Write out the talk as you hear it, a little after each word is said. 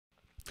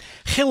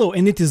Hello,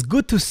 and it is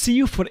good to see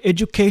you for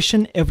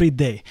Education Every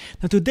Day.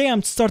 Now today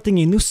I'm starting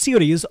a new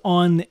series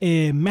on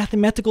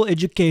mathematical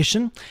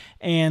education,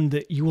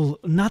 and you will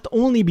not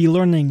only be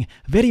learning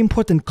very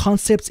important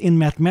concepts in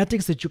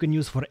mathematics that you can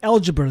use for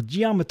algebra,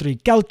 geometry,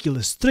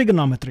 calculus,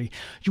 trigonometry.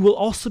 You will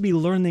also be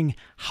learning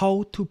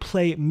how to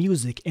play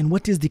music and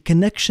what is the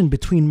connection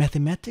between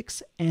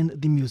mathematics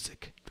and the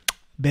music.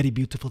 Very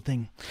beautiful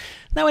thing.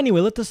 Now anyway,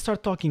 let us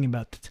start talking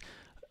about it.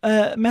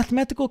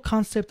 Mathematical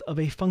concept of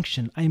a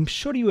function. I am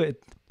sure you had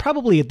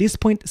probably at this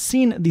point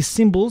seen the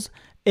symbols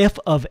f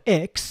of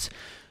x.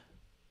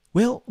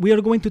 Well, we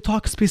are going to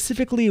talk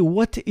specifically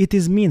what it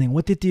is meaning,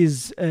 what it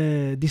is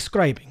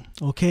describing,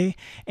 okay?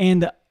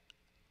 And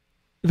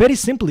very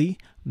simply,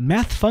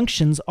 math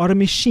functions are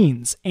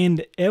machines,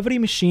 and every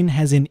machine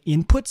has an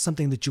input,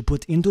 something that you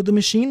put into the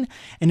machine,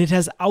 and it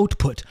has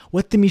output,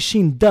 what the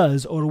machine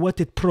does or what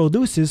it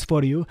produces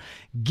for you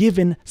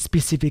given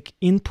specific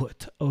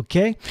input,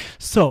 okay?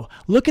 So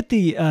look at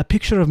the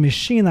picture of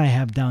machine I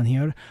have down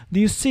here. Do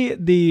you see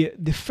the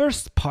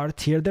first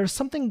part here? There's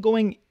something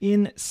going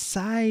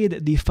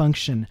inside the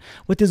function.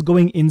 What is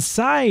going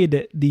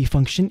inside the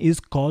function is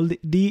called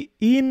the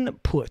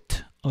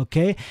input.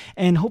 Okay,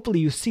 and hopefully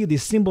you see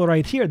this symbol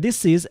right here.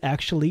 This is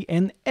actually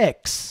an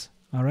x.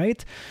 All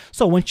right,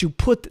 so once you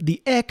put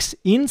the x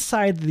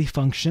inside the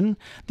function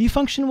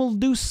will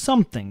do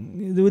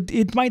something.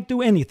 It might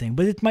do anything,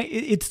 but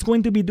it's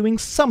going to be doing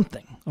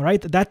something. All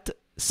right, that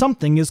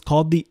something is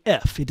called the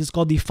f. It is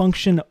called the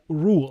function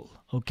rule.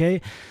 Okay,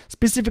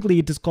 specifically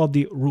it is called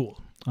the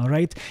rule. All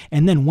right,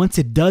 and then once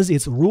it does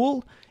its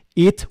rule,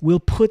 it will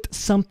put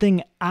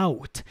something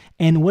out,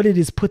 and what it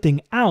is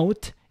putting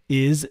out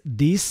is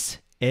this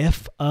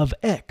f of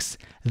x.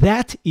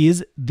 That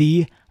is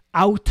the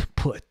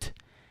output.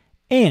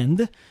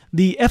 And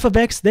the f of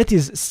x, that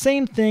is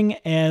same thing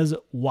as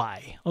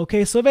y.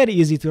 Okay, so very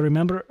easy to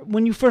remember.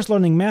 When you first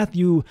learning math,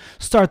 you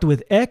start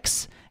with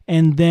x,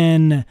 and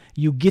then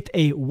you get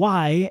a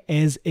y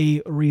as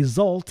a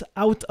result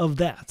out of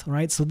that,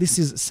 right? So this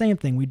is the same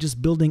thing. We're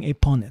just building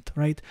upon it,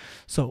 right?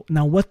 So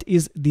now what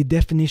is the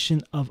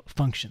definition of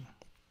function?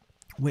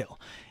 Well,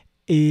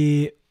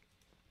 a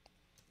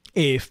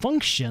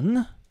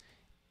function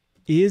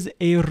is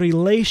a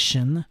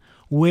relation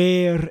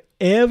where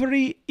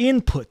every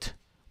input,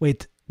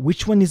 wait,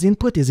 which one is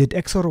input? Is it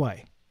x or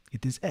y?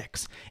 It is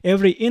x.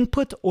 Every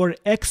input or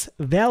x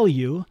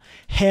value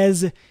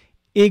has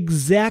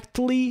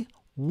exactly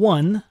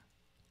one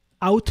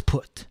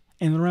output.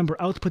 And remember,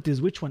 output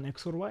is which one,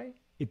 x or y?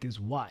 It is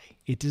y.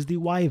 It is the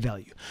y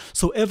value.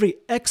 So every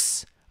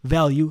x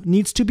value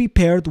needs to be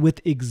paired with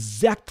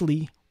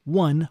exactly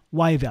one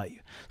y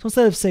value. So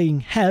instead of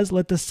saying has,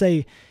 let us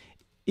say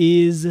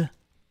is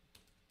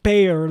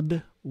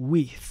paired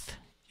with.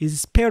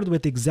 Is paired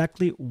with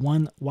exactly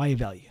one y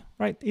value,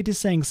 right? It is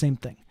saying same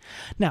thing.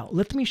 Now,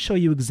 let me show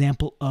you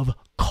example of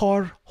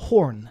car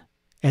horn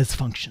as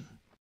function.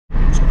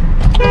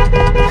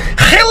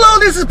 Hello,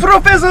 this is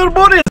Professor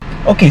Boris.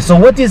 Okay, so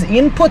what is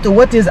input?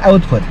 What is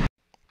output?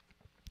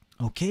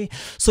 Okay,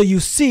 so you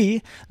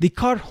see the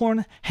car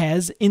horn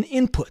has an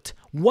input.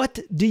 What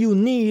do you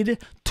need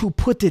to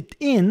put it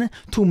in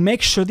to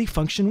make sure the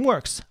function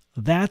works?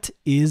 That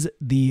is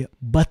the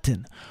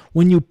button.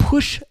 When you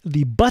push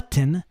the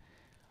button,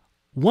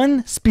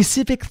 one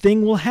specific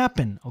thing will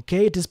happen,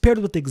 okay? It is paired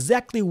with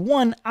exactly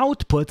one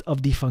output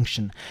of the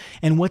function.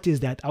 And what is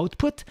that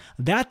output?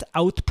 That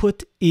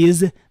output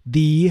is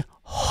the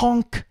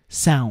honk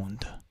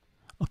sound.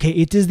 Okay,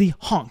 it is the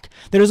honk.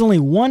 There is only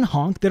one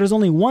honk, there is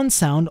only one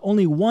sound,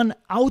 only one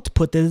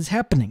output that is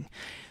happening.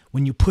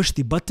 When you push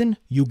the button,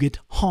 you get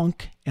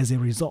honk as a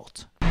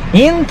result.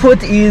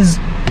 Input is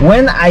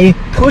when I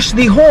push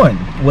the horn.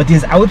 What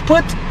is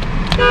output?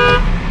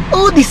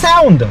 Oh, the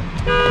sound.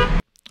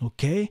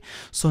 Okay,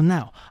 so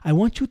now I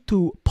want you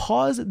to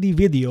pause the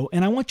video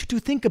and I want you to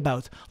think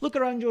about, look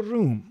around your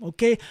room,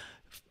 okay?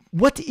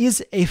 What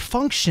is a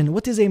function?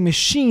 What is a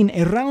machine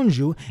around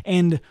you?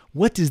 And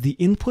what is the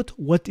input?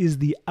 What is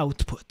the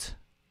output?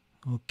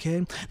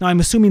 Okay, now I'm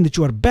assuming that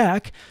you are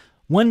back.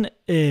 One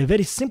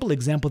very simple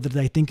example that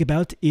I think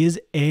about is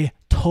a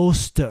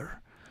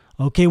toaster.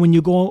 Okay, when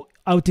you go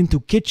out into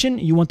kitchen,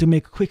 you want to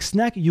make a quick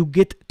snack, you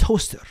get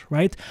toaster,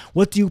 right?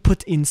 What do you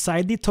put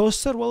inside the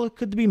toaster? Well, it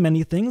could be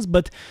many things,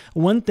 but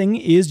one thing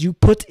is you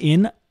put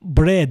in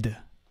bread.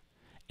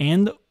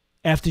 And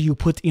after you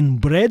put in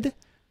bread,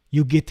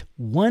 you get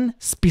one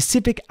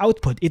specific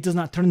output. It does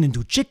not turn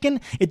into chicken.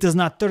 It does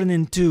not turn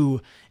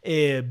into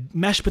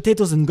mashed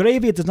potatoes and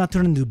gravy. It does not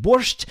turn into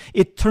borscht.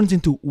 It turns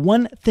into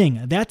one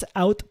thing. That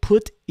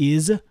output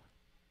is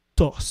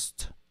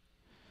toast.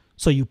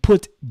 So you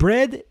put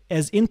bread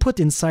as input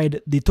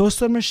inside the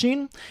toaster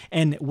machine,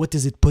 and what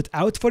does it put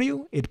out for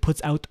you? It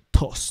puts out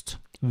toast.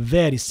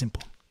 Very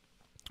simple.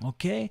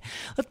 Okay,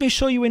 let me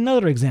show you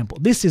another example.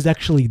 This is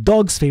actually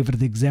Dog's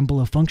favorite example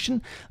of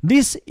function.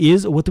 This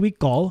is what we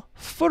call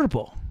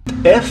furbo.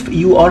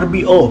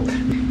 F-U-R-B-O.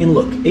 And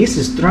look, Ace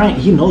is trying,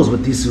 he knows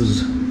what this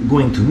is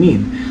going to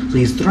mean. So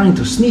he's trying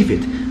to sniff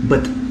it.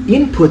 But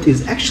input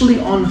is actually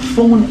on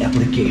phone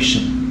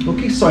application.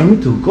 Okay, so I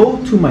need to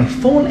go to my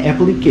phone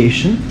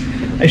application.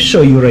 I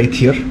show you right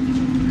here.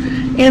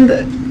 And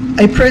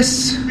I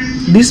press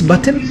this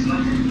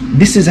button.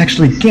 This is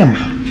actually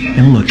camera.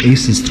 And look,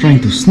 Ace is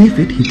trying to sniff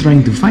it. He's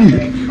trying to find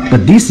it.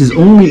 But this is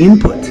only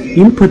input.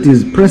 Input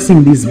is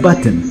pressing this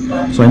button.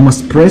 So I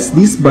must press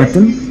this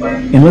button.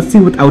 And let's see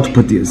what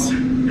output is.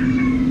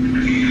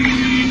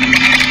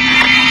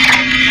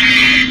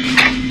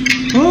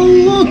 Oh,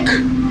 look!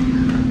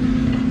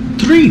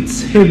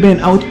 Treats have been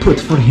output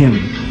for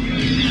him.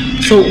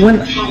 So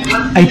when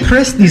I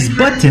press this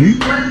button,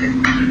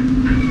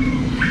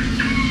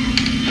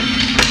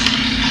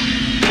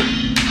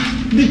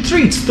 the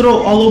treats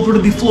throw all over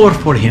the floor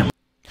for him.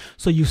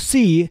 So you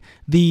see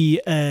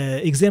the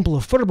example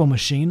of Turbo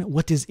Machine.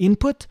 What is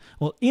input?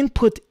 Well,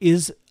 input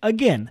is,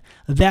 again,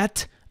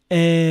 that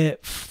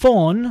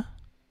phone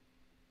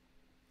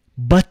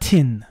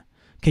button.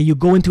 Okay, you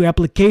go into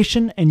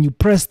application and you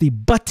press the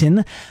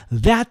button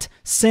that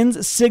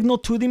sends signal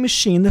to the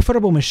machine, the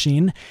Turbo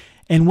Machine.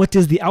 And what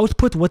is the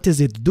output? What does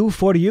it do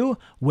for you?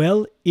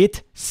 Well,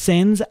 it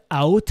sends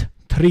out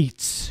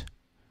treats.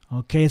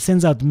 Okay, it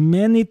sends out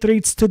many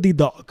treats to the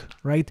dog,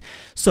 right?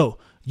 So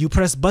you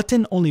press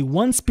button, only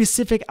one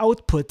specific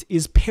output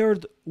is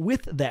paired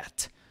with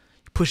that.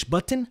 Push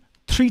button,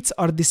 treats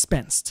are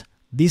dispensed.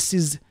 This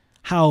is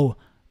how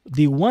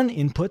the one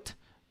input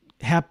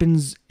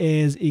happens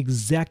as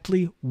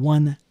exactly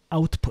one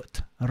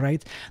output. All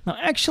right. Now,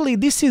 actually,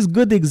 this is a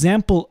good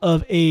example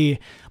of a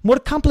more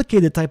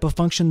complicated type of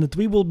function that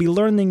we will be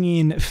learning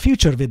in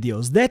future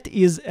videos. That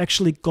is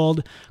actually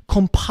called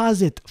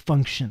composite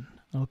function.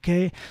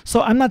 Okay,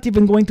 so I'm not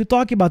even going to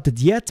talk about it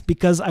yet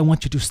because I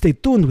want you to stay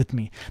tuned with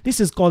me. This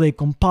is called a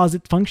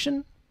composite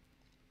function,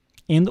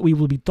 and we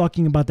will be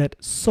talking about that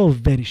so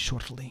very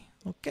shortly.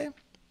 Okay,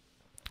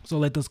 so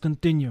let us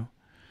continue.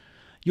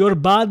 Your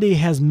body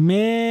has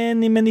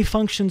many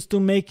functions to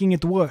making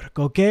it work.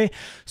 Okay,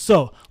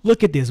 so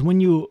look at this. When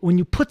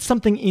you put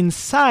something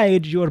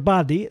inside your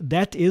body,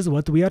 that is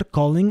what we are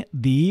calling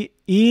the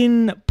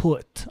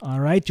input.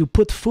 All right, you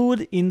put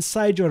food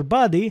inside your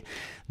body.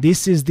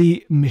 This is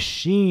the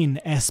machine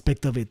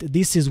aspect of it.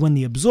 This is when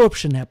the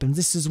absorption happens.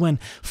 This is when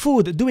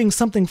food doing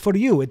something for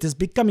you. It is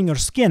becoming your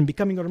skin,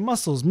 becoming your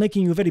muscles,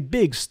 making you very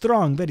big,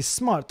 strong, very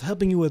smart,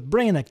 helping you with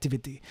brain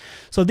activity.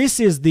 So this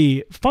is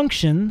the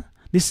function.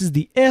 This is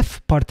the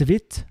F part of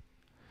it.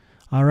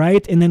 All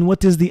right, and then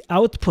what is the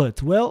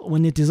output? Well,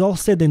 when it is all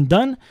said and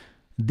done,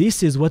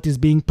 this is what is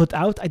being put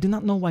out. I do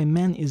not know why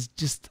man is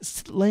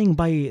just laying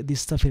by this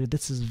stuff here.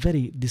 This is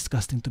very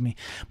disgusting to me.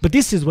 But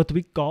this is what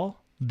we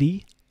call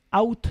the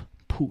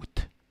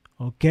output.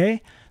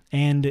 Okay?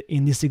 And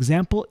in this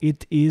example,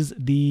 it is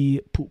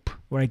the poop,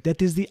 right?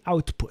 That is the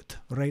output,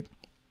 right?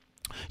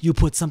 You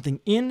put something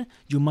in,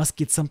 you must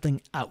get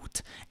something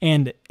out.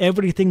 And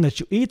everything that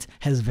you eat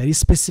has very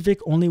specific,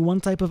 only one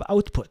type of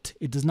output.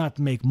 It does not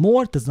make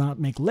more, does not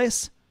make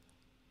less.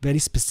 Very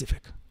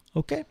specific.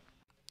 Okay?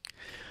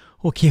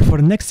 Okay, for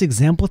the next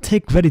example,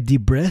 take very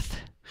deep breath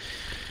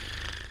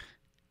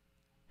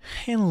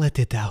and let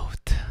it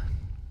out.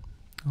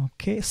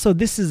 Okay, so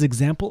this is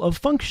example of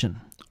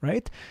function,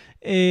 right?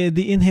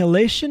 The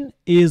inhalation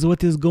is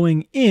what is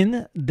going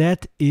in,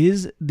 that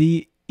is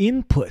the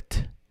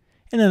input.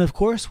 And then, of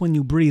course, when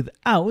you breathe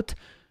out,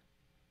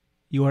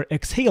 you are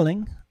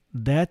exhaling,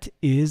 that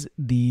is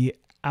the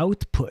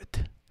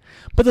output.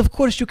 But of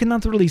course, you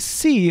cannot really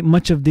see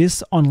much of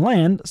this on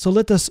land, so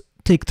let us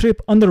take a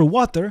trip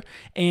underwater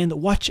and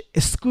watch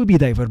a scuba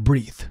diver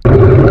breathe.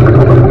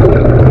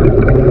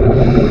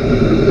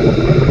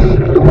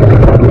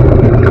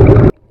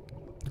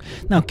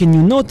 Now, can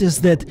you notice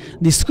that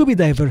the scuba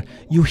diver,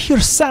 you hear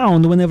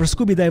sound whenever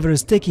scuba diver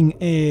is taking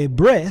a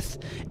breath,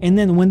 and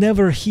then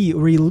whenever he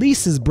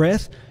releases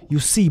breath, you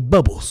see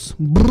bubbles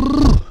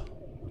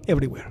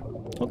everywhere.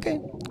 Okay,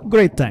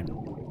 great time.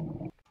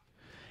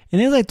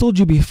 And as I told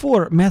you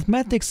before,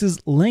 mathematics is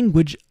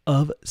language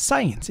of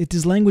science. It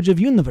is language of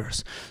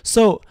universe.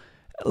 So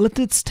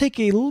let's take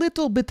a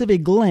little bit of a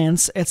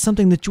glance at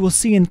something that you will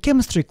see in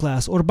chemistry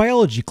class or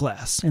biology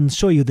class and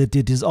show you that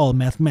it is all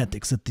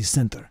mathematics at the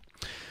center.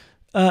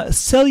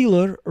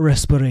 Cellular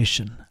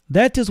respiration.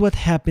 That is what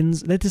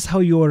happens. That is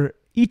how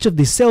each of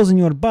the cells in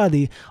your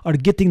body are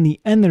getting the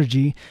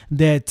energy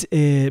that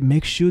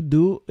makes you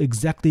do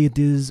exactly it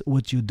is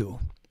what you do.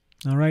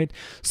 All right.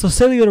 So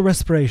cellular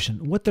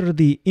respiration. What are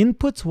the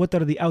inputs? What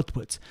are the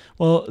outputs?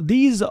 Well,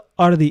 these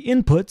are the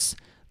inputs.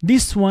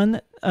 This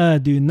one,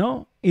 do you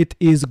know? It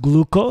is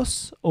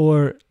glucose,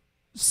 or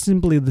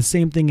simply the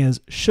same thing as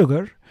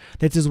sugar.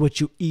 That is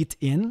what you eat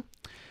in.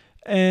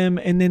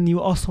 And then you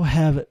also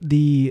have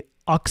the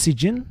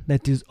oxygen,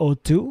 that is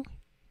O2.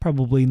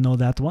 Probably know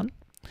that one.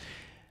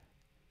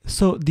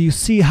 So do you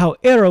see how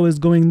arrow is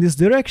going this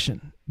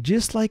direction?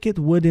 Just like it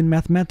would in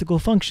mathematical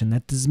function.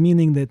 That is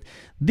meaning that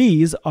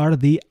these are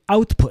the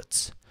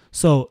outputs.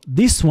 So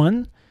this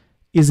one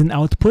is an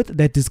output,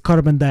 that is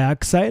carbon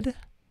dioxide.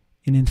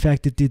 And in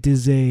fact, it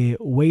is a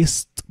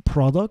waste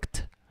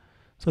product.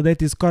 So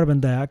that is carbon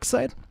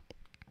dioxide.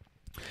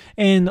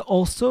 And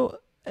also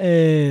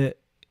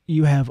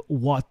you have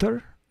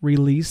water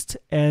released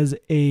as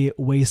a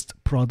waste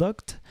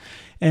product.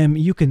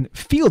 You can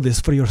feel this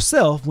for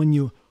yourself when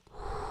you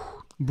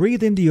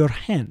breathe into your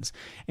hands,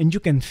 and you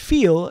can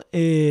feel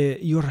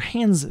your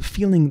hands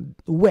feeling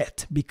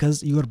wet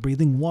because you're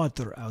breathing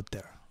water out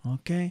there.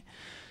 Okay?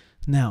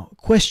 Now,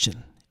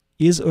 question: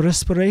 is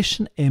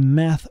respiration a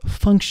math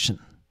function?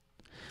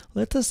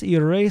 Let us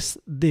erase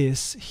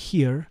this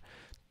here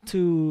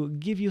to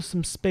give you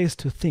some space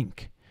to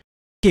think.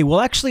 Okay,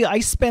 well actually I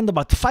spent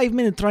about 5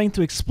 minutes trying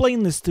to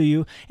explain this to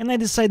you, and I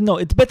decided no,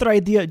 it's a better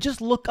idea, just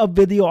look up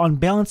video on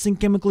balancing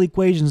chemical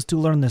equations to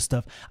learn this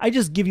stuff. I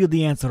just give you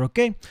the answer,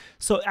 okay?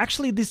 So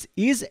actually this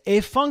is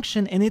a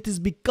function, and it is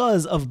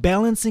because of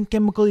balancing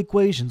chemical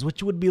equations, which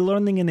you would be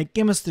learning in a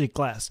chemistry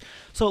class.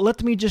 So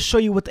let me just show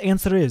you what the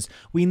answer is.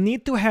 We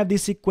need to have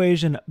this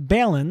equation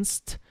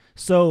balanced.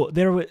 So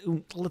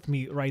let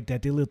me write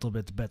that a little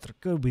bit better.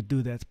 Could we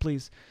do that,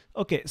 please?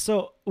 Okay,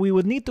 so we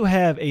would need to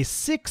have a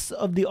 6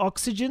 of the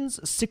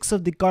oxygens, 6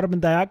 of the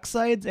carbon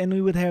dioxides, and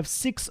we would have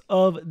 6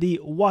 of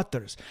the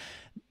waters.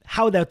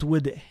 How that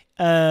would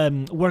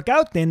work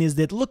out then is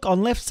that, look,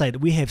 on left side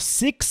we have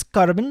 6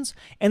 carbons,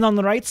 and on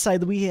the right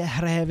side we are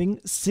having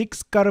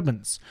 6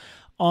 carbons.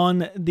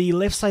 On the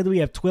left side we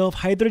have 12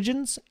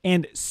 hydrogens,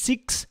 and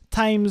 6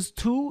 times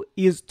 2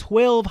 is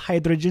 12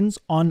 hydrogens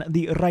on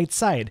the right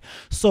side.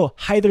 So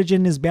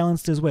hydrogen is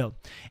balanced as well.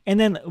 And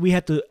then we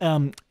had to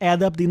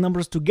add up the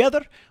numbers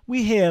together.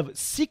 We have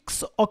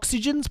 6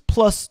 oxygens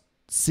plus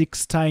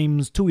 6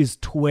 times 2 is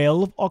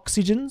 12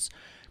 oxygens.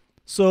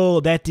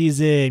 So that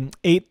is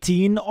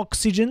 18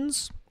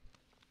 oxygens.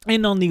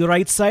 And on the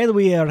right side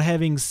we are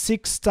having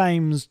 6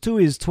 times 2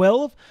 is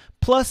 12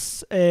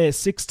 plus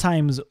 6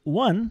 times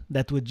 1,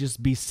 that would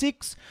just be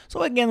 6.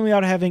 So again, we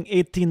are having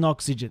 18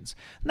 oxygens.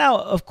 Now,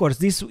 of course,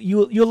 this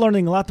you're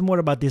learning a lot more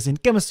about this in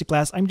chemistry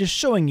class. I'm just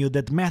showing you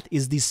that math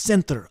is the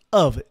center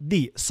of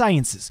the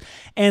sciences.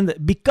 And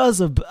because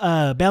of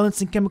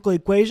balancing chemical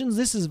equations,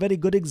 this is a very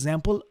good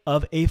example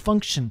of a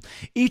function.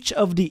 Each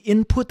of the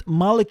input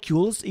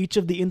molecules, each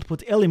of the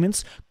input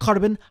elements,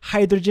 carbon,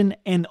 hydrogen,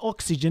 and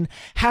oxygen,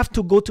 have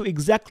to go to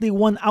exactly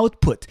one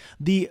output.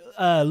 The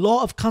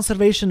law of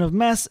conservation of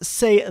mass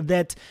say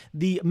that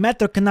the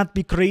matter cannot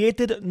be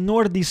created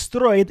nor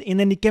destroyed in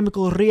any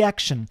chemical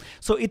reaction.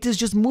 So it is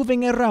just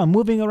moving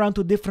around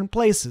to different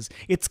places.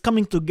 It's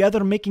coming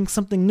together, making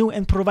something new,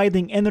 and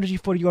providing energy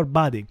for your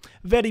body.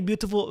 Very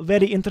beautiful,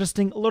 very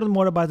interesting. Learn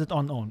more about it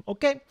on own.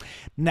 Okay?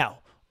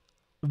 Now,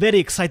 very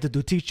excited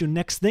to teach you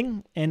next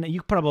thing, and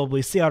you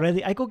probably see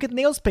already, I go get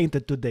nails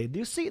painted today. Do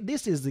you see?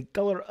 This is the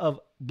color of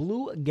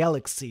blue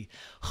galaxy.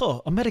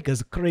 Oh,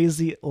 America's a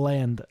crazy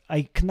land.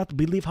 I cannot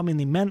believe how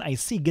many men I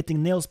see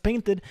getting nails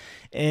painted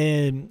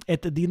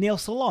at the nail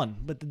salon,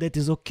 but that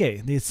is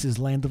okay. This is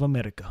land of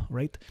America,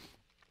 right?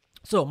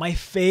 So my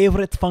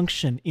favorite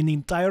function in the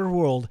entire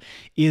world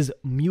is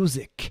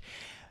music.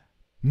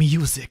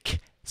 Music.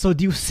 So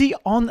do you see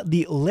on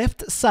the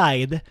left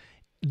side,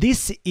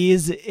 this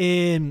is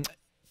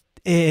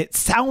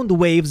sound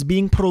waves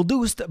being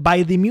produced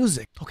by the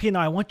music. Okay,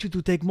 now I want you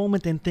to take a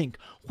moment and think,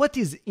 what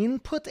is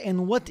input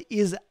and what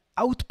is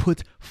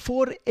output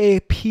for a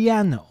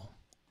piano?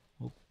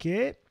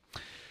 Okay,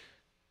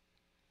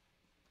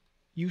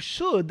 you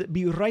should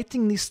be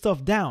writing this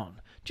stuff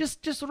down.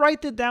 Just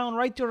write it down,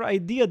 write your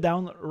idea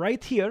down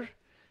right here,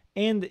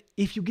 and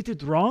if you get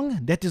it wrong,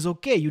 that is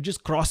okay. You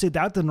just cross it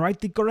out and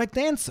write the correct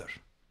answer.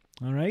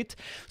 All right,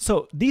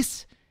 so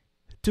this,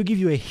 to give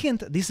you a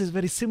hint, this is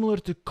very similar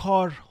to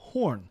car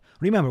horn.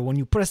 Remember, when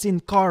you press in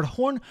car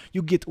horn,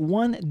 you get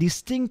one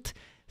distinct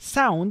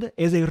sound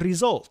as a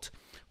result.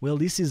 Well,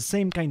 this is the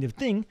same kind of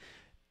thing.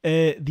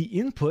 The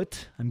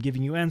input, I'm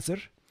giving you answer,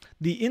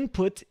 the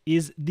input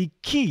is the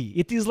key.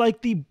 It is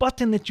like the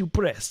button that you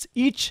press.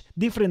 Each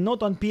different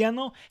note on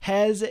piano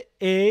has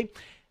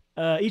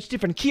each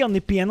different key on the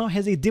piano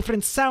has a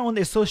different sound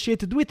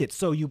associated with it.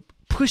 So you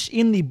push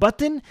in the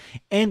button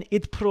and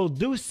it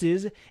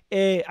produces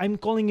I'm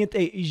calling it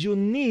a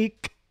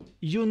unique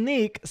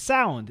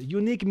sound.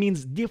 Unique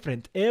means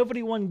different.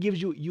 Everyone gives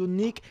you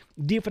unique,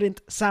 different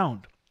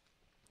sound.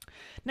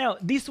 Now,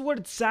 this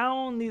word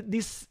sound,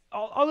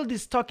 all of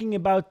this talking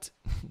about,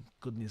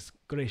 goodness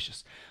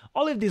gracious,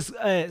 all of this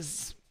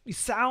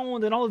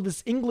sound and all of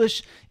this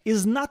English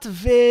is not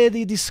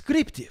very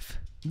descriptive.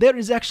 There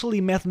is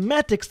actually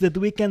mathematics that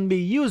we can be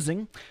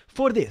using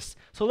for this.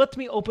 So let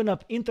me open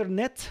up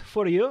internet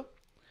for you,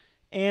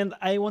 and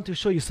I want to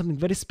show you something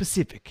very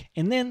specific,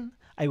 and then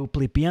I will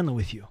play piano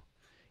with you.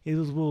 It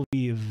will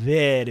be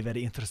very,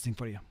 very interesting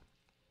for you.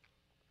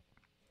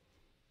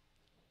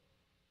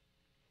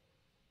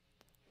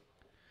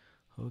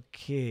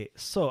 Okay,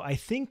 so I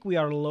think we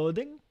are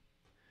loading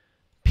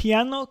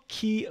piano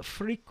key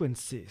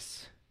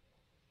frequencies.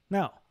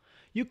 Now,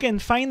 you can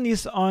find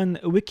this on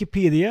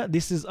Wikipedia.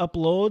 This is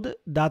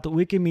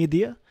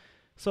upload.wikimedia.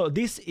 So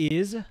this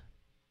is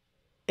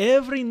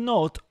every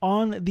note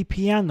on the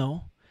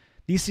piano.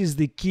 This is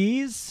the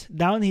keys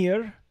down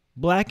here,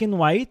 black and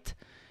white.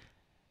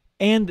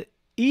 And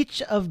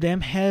each of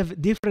them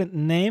have different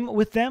name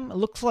with them. It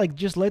looks like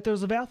just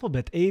letters of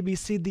alphabet, A, B,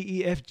 C, D,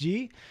 E, F,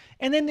 G.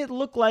 And then it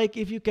look like,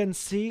 if you can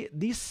see,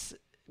 these,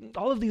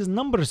 all of these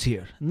numbers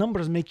here.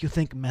 Numbers make you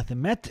think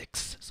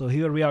mathematics. So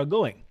here we are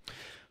going.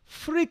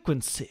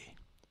 Frequency.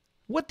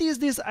 What is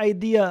this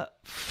idea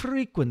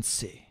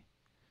frequency?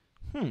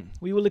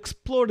 We will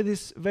explore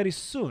this very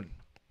soon.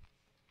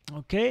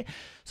 Okay,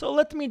 so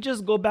let me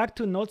just go back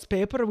to notes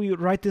paper. We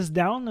write this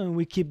down and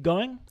we keep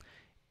going.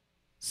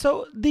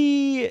 So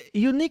the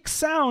unique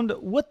sound,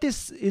 what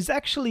this is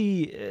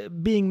actually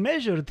being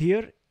measured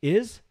here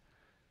is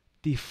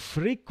the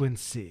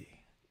frequency.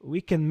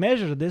 We can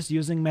measure this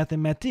using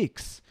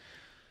mathematics.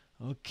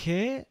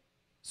 Okay,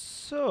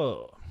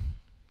 so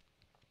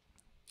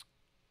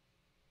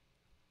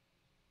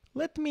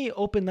let me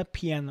open a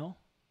piano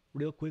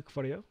real quick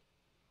for you.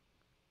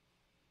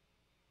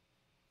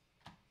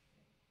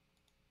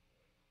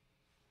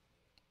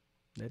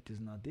 That is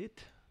not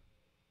it.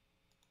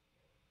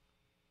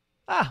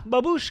 Ah,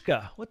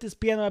 Babushka, what is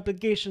piano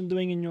application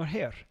doing in your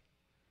hair?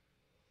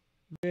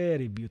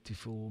 Very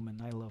beautiful woman.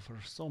 I love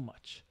her so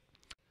much.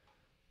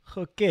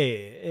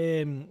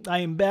 Okay, I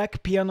am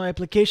back. Piano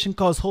application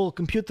caused whole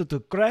computer to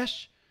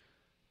crash.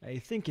 I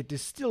think it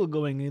is still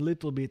going a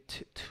little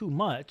bit too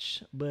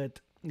much, but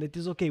that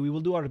is okay. We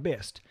will do our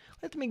best.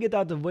 Let me get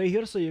out of the way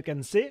here so you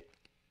can see.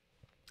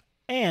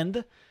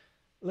 And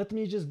let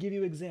me just give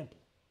you an example.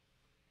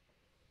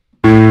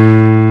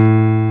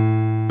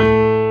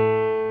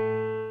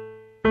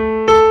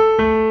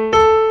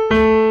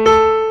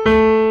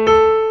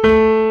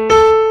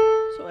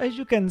 As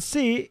you can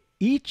see,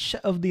 each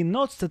of the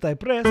notes that I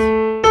press,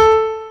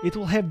 it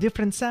will have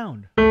different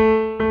sound.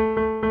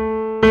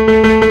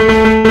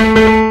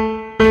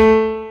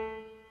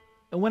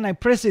 And when I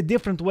press it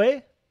different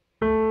way,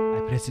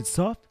 I press it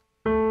soft.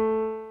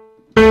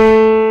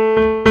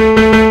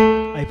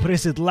 I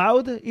press it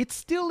loud, it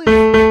still is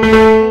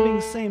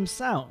having same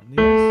sound.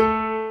 Yes?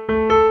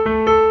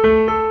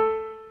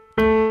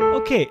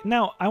 Okay,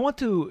 now I want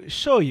to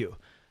show you.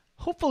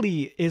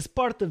 Hopefully, as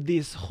part of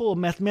this whole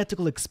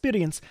mathematical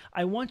experience,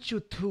 I want you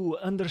to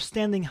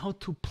understanding how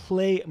to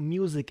play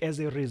music as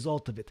a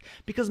result of it.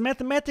 Because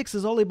mathematics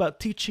is all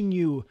about teaching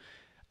you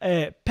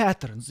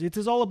patterns. It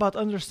is all about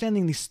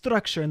understanding the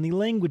structure and the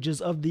languages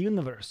of the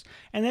universe.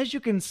 And as you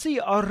can see,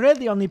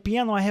 already on the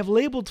piano, I have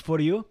labeled for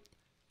you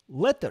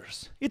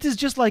letters. It is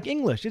just like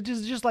English. It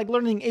is just like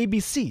learning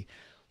ABC.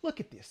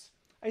 Look at this.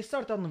 I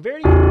start on a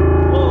very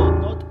low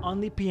note on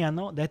the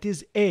piano, that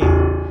is A.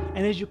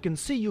 And as you can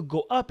see, you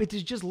go up, it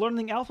is just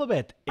learning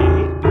alphabet.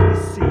 A, B,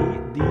 C,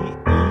 D,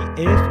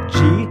 E, F, G.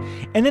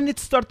 And then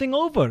it's starting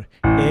over.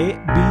 A,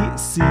 B,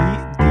 C, D,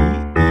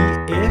 E,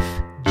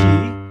 F, G.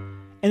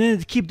 And then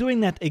it keep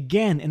doing that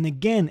again and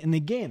again and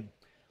again.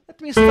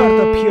 Let me start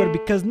up here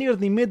because near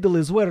the middle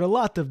is where a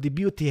lot of the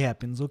beauty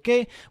happens,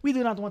 okay? We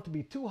do not want to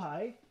be too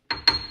high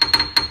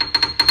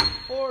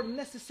or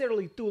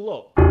necessarily too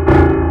low.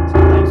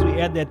 Sometimes we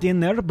add that in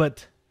there,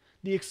 but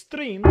the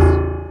extremes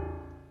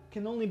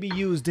can only be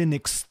used in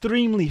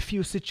extremely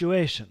few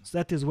situations.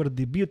 That is where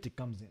the beauty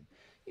comes in.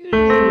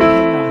 Usually we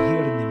hang out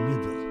here in the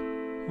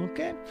middle.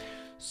 Okay?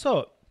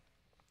 So,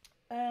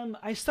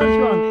 I start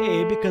here on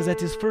A because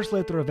that is first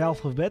letter of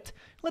alphabet.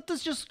 Let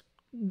us just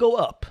go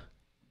up.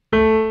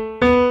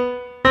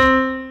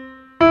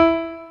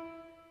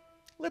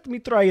 Let me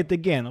try it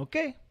again,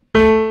 okay?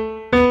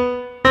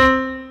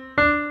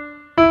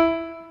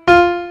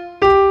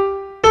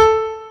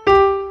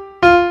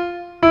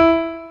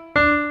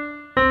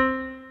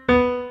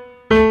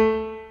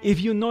 If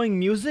you're knowing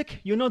music,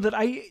 you know that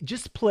I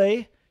just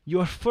play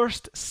your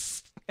first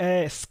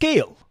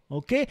scale,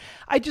 okay?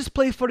 I just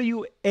play for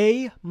you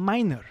A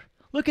minor.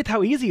 Look at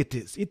how easy it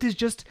is. It is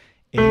just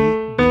A,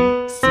 B,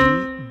 C,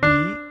 D,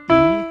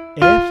 E,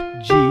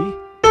 F, G,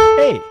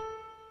 A.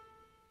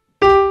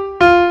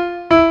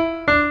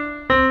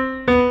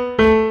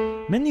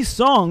 Many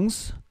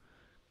songs,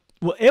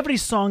 well, every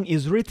song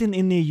is written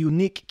in a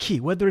unique key,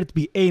 whether it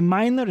be A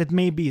minor, it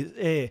may be,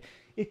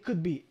 it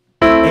could be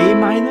A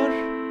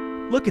minor.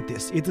 Look at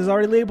this, it is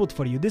already labeled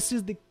for you. This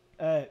is the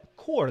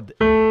chord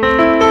of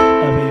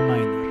A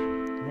minor,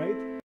 right?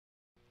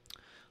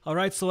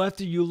 Alright, so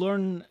after you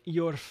learn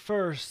your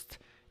first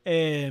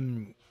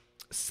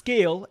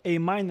scale, A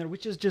minor,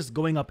 which is just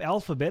going up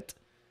alphabet,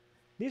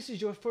 this is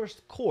your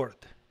first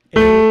chord. A,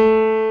 C,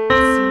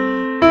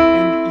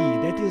 and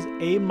E. That is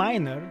A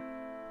minor,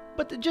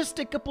 but just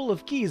a couple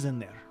of keys in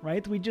there,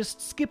 right? We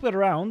just skip it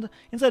around.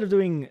 Instead of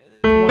doing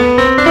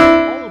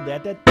all of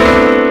that, that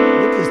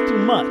is too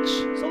much.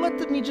 So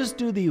let me just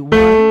do the 1, the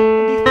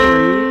 3,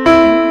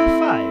 and the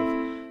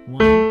 5. 1,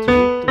 2,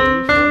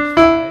 3, 4,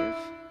 5.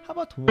 How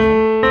about 1, 2,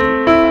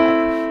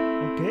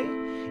 5? Okay?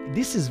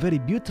 This is very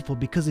beautiful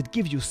because it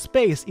gives you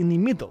space in the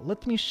middle.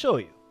 Let me show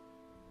you.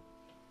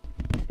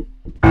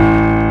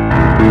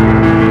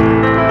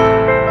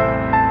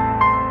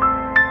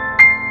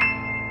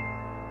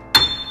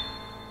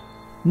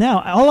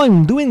 Now, all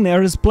I'm doing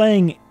there is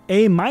playing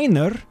A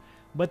minor,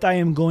 but I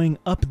am going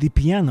up the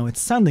piano. It's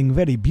sounding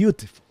very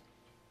beautiful.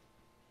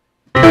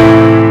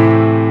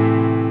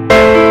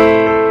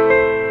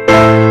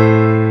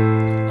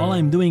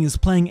 is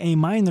playing A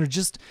minor,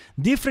 just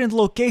different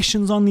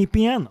locations on the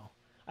piano.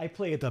 I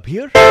play it up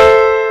here,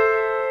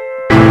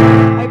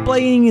 I'm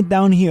playing it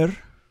down here,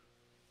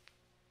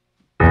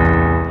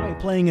 I'm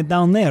playing it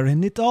down there,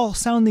 and it all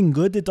sounding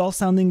good, it all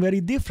sounding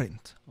very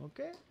different.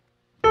 Okay?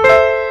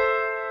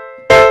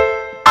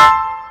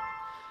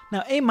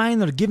 Now A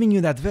minor giving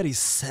you that very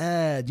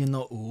sad, you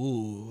know,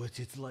 ooh,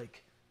 it's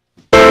like...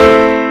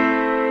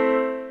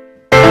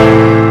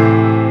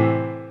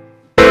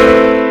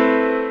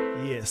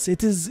 Yes,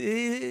 it is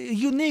a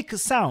unique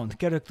sound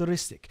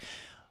characteristic.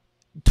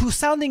 To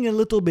sounding a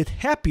little bit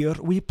happier,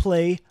 we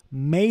play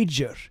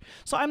major.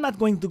 So I'm not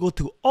going to go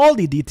to all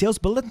the details,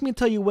 but let me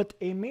tell you what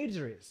A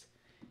major is.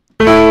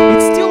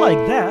 It's still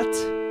like that,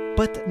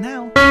 but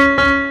now,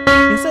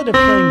 instead of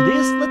playing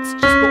this, let's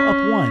just go up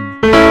one.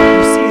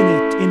 You see,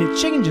 and it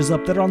changes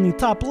up there on the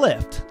top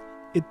left.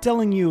 It's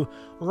telling you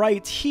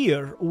right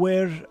here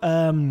where,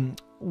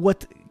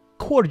 what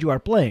chord you are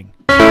playing.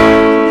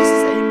 This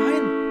is A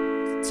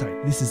minor. Sorry,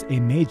 this is A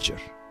major.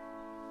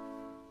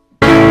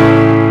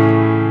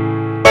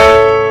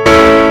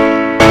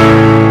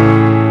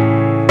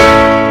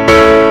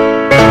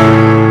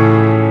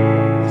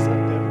 It's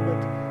up there,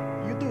 but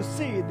you do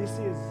see this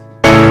is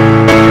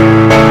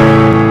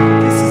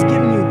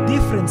giving you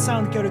different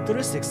sound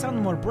characteristics. Sound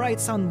more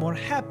bright, sound more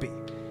happy.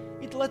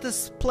 It let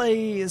us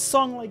play a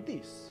song like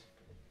this.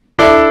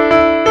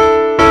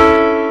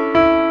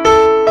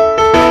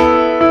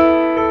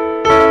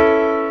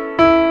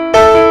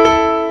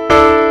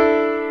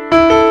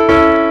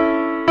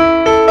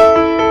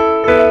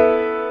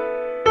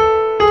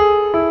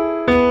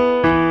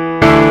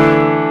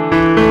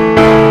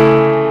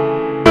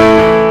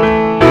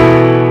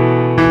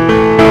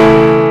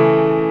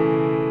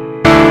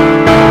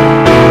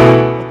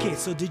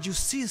 So did you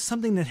see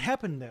something that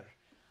happened there?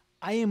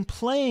 I am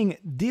playing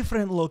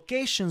different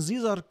locations.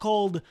 These are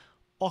called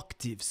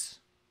octaves.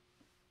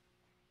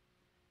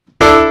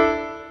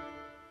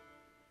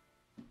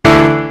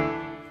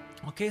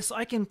 Okay, so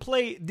I can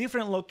play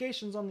different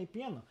locations on the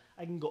piano.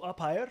 I can go up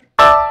higher.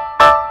 I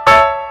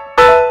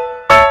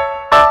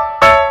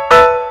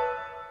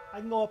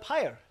can go up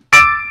higher.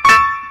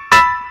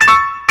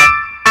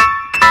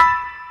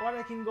 Or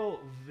I can go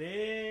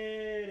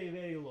very,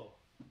 very low.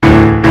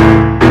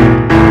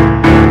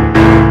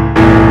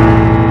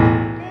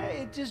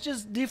 It's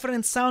just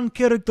different sound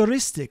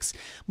characteristics,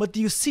 but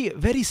you see a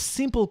very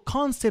simple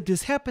concept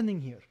is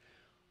happening here.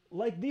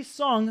 Like this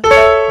song,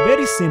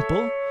 very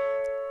simple,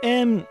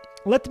 and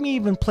let me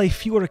even play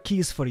fewer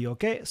keys for you,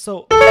 okay?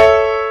 So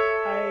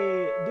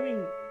I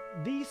doing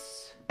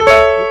this with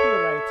the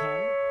right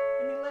hand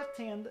and the left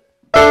hand.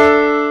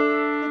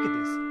 Look at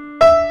this.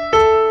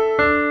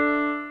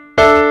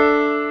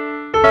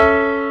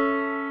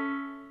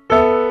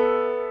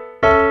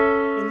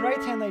 In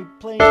right hand I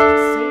play the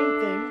same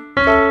thing,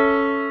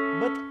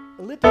 but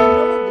a little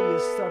melody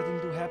is starting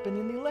to happen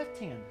in the left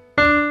hand.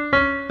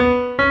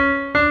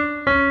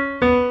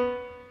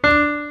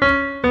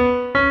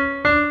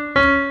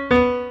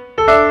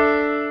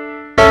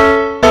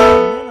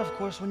 And then of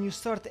course when you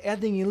start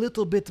adding a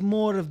little bit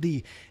more of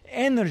the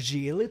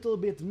energy, a little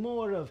bit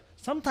more of...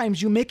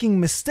 Sometimes you're making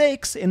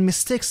mistakes, and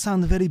mistakes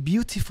sound very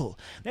beautiful.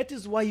 That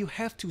is why you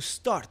have to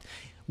start.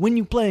 When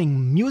you're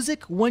playing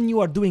music, when you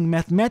are doing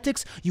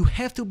mathematics, you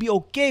have to be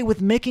okay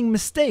with making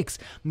mistakes.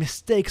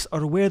 Mistakes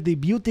are where the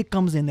beauty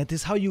comes in. That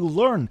is how you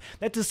learn.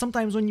 That is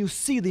sometimes when you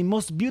see the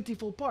most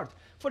beautiful part.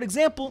 For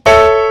example,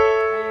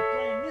 I'm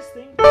playing this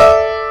thing.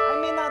 I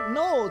may not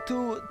know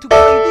to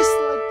play this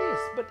like this,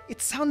 but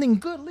it's sounding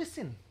good.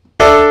 Listen.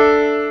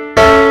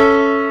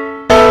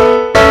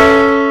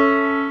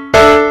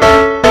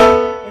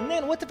 And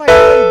then what if I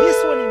play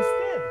this one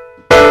instead?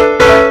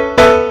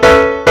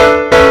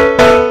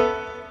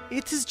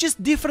 It is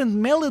just different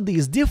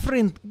melodies,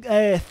 different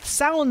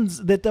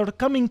sounds that are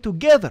coming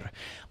together.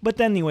 But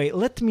anyway,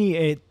 let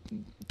me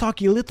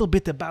talk you a little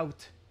bit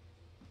about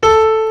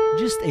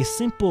just a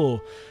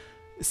simple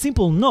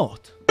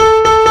note.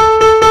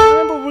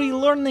 Remember we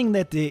learning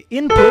that the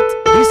input,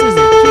 this is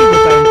the key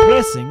that I'm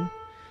pressing.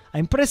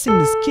 I'm pressing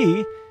this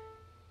key.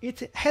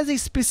 It has a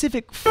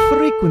specific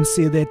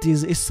frequency that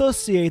is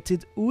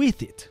associated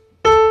with it.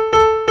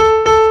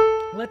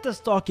 Let us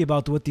talk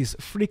about what this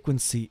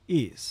frequency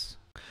is.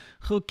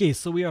 Okay,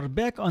 so we are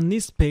back on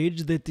this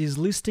page that is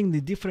listing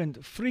the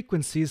different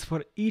frequencies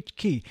for each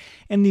key.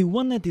 And the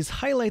one that is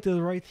highlighted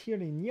right here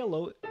in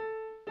yellow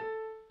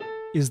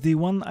is the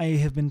one I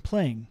have been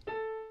playing.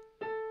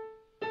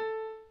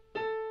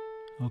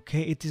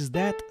 Okay, it is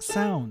that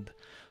sound.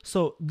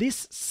 So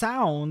this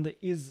sound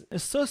is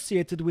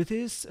associated with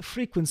this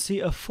frequency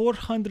of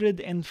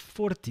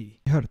 440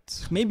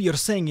 hertz. Maybe you're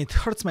saying it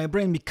hurts my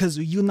brain because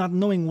you're not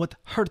knowing what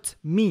hertz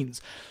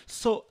means.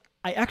 So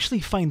I actually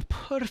find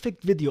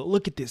perfect video.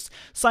 Look at this.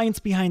 Science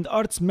behind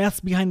arts, maths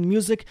behind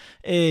music,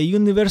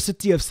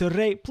 University of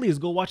Surrey. Please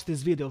go watch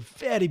this video.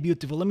 Very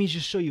beautiful. Let me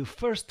just show you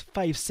first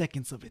 5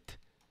 seconds of it.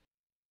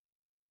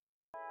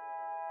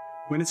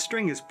 When a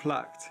string is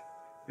plucked,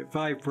 it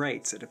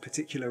vibrates at a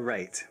particular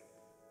rate.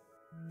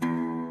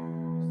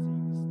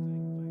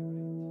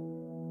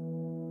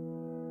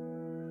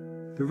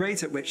 The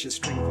rate at which a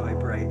string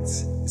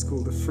vibrates is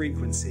called the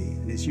frequency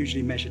and is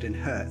usually measured in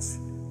hertz,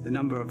 the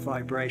number of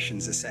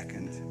vibrations a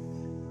second.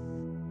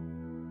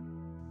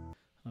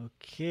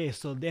 Okay,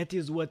 so that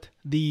is what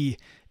the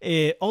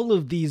all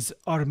of these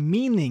are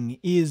meaning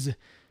is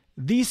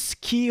this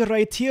key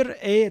right here,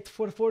 A at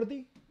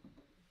 440.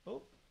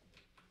 Oh.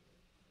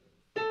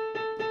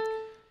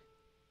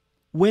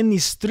 When the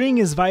string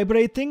is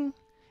vibrating,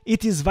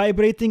 it is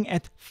vibrating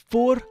at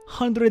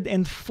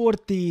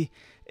 440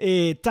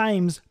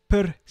 times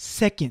per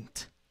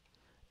second.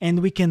 And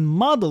we can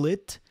model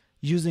it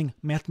using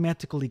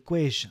mathematical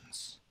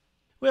equations.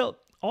 Well,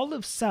 all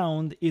of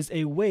sound is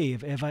a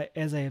wave,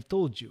 as I have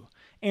told you.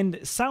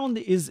 And sound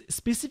is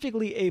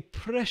specifically a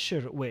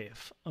pressure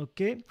wave,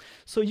 okay?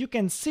 So you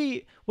can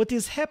see what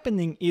is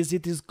happening is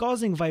it is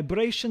causing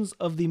vibrations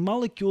of the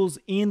molecules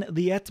in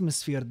the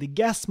atmosphere, the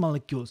gas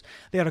molecules.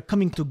 They are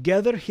coming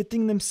together,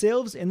 hitting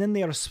themselves, and then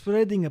they are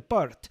spreading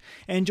apart.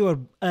 And your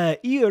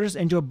ears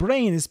and your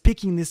brain is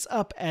picking this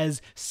up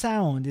as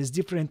sound, as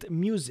different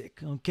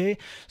music, okay?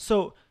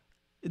 So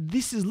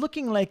this is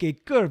looking like a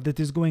curve that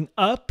is going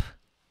up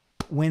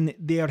when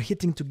they are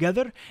hitting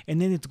together,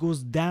 and then it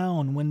goes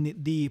down when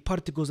the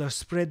particles are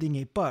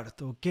spreading apart,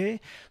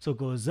 okay? So it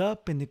goes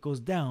up and it goes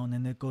down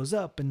and it goes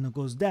up and it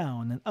goes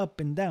down and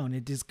up and down.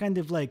 It is kind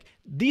of like,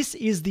 this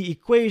is the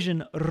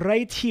equation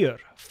right here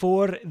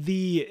for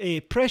the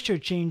pressure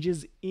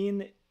changes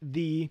in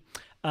the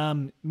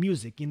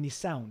music, in the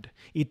sound.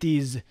 It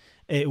is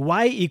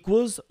y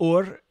equals,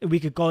 or we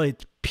could call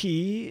it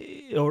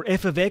P or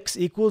f of x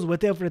equals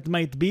whatever it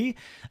might be.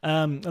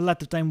 A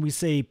lot of time we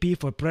say P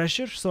for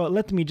pressure, so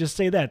let me just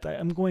say that.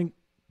 I'm going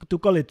to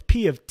call it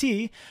P of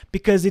t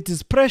because it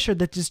is pressure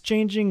that is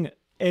changing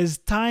as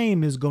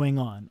time is going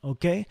on,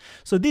 okay?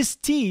 So this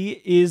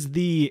t is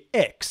the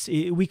x.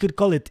 We could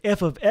call it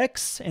f of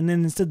x, and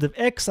then instead of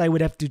x I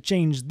would have to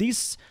change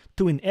this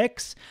to an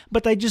x,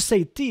 but I just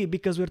say t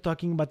because we're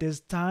talking about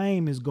as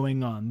time is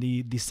going on,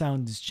 the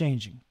sound is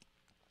changing.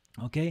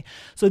 Okay,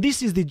 so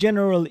this is the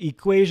general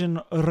equation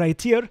right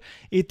here.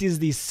 It is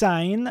the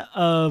sine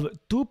of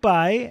 2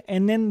 pi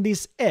and then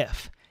this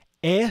f.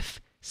 F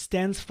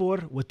stands for,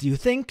 what do you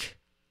think?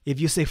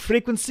 If you say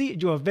frequency,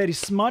 you are very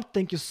smart.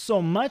 Thank you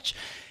so much.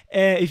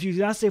 If you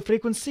do not say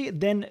frequency,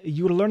 then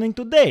you're learning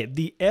today.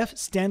 The F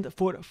stands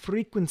for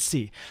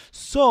frequency.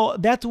 So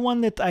that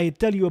one that I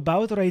tell you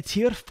about right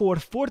here,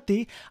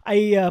 440,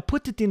 I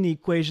put it in the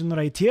equation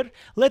right here.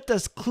 Let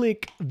us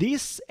click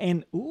this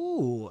and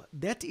ooh,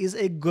 that is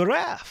a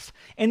graph.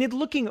 And it's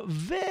looking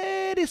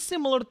very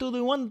similar to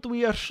the one that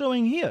we are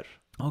showing here.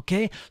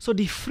 Okay, so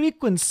the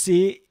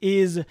frequency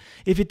is,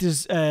 if it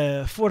is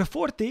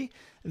 440,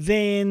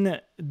 then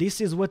this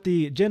is what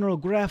the general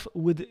graph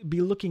would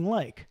be looking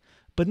like.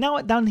 But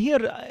now down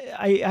here,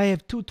 I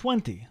have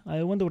 220.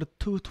 I wonder what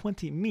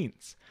 220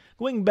 means.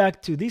 Going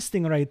back to this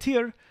thing right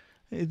here,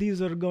 these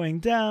are going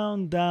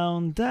down,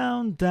 down,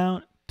 down,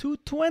 down,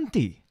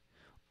 220.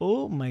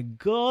 Oh my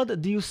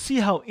God, do you see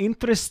how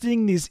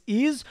interesting this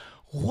is?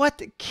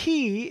 What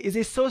key is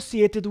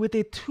associated with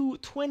a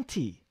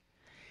 220?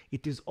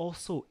 It is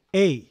also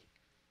A.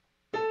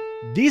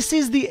 This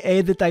is the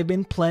A that I've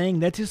been playing,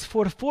 that is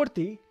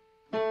 440.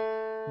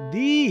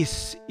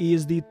 This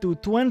is the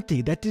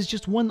 220. That is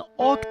just one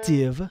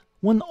octave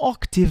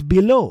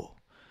below.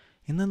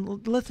 And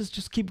then let us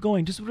just keep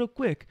going, just real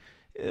quick.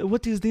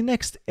 What is the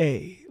next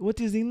A?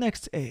 What is the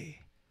next A?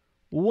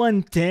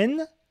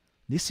 110.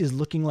 This is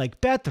looking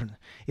like pattern.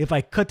 If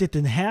I cut it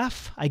in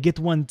half, I get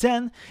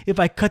 110. If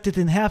I cut it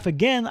in half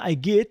again, I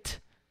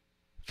get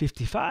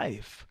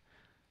 55.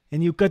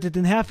 And you cut it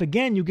in half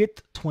again, you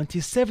get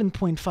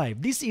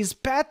 27.5. This is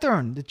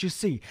pattern that you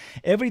see.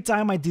 Every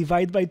time I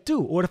divide by 2,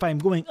 or if I'm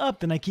going up,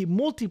 then I keep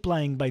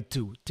multiplying by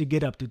 2 to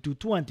get up to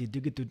 220, to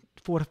get to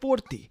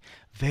 440.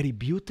 Very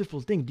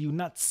beautiful thing. Do you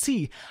not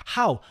see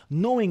how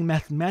knowing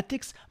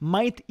mathematics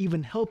might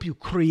even help you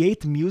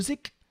create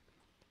music?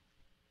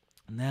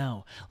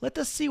 Now, let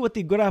us see what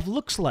the graph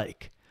looks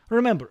like.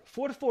 Remember,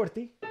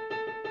 440,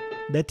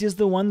 that is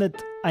the one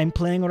that I'm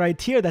playing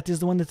right here. That is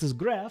the one that is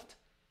graphed.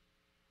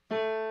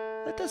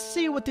 Let us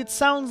see what it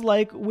sounds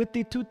like with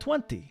the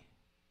 220,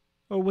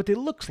 or what it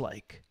looks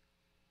like.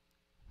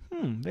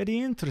 Very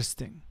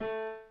interesting.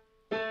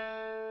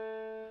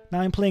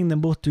 Now I'm playing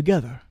them both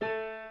together.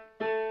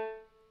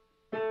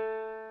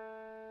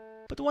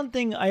 But one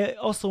thing I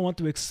also want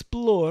to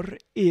explore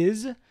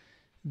is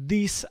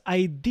this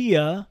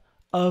idea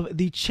of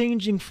the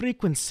changing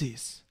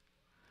frequencies.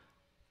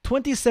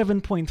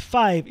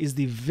 27.5 is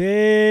the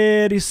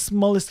very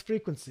smallest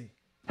frequency.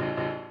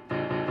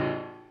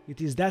 It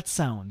is that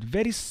sound,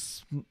 very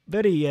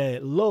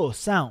low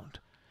sound.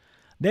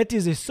 That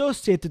is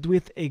associated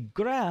with a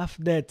graph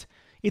that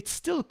it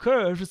still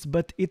curves,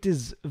 but it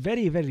is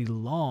very, very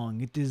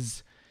long. It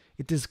is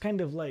kind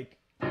of like,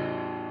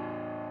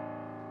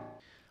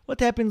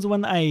 what happens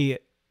when I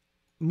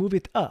move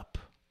it up?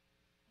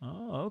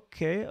 Oh,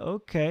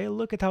 okay.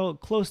 Look at how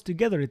close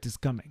together it is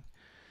coming.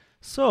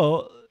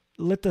 So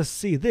let us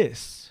see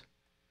this.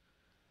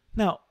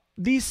 Now,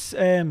 this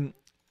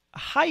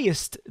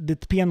highest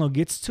that piano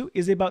gets to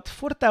is about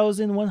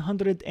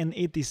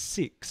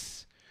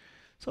 4,186.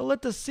 So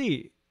let us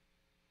see.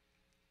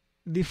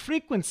 The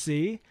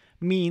frequency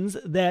means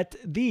that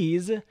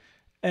these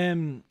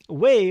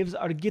waves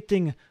are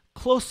getting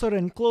closer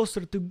and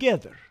closer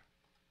together.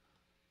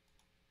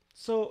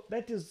 So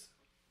that is,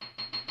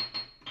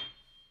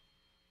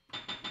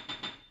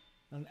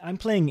 and I'm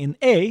playing in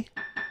A,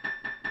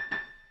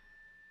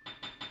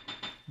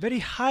 very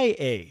high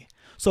A.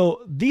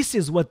 So this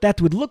is what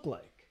that would look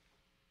like.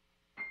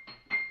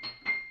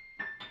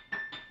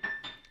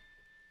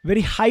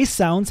 Very high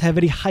sounds have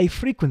very high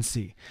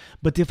frequency.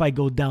 But if I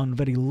go down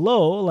very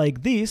low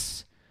like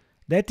this,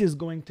 that is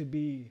going to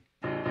be...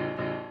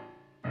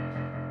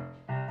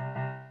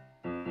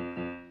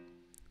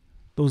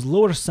 Those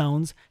lower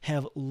sounds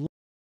have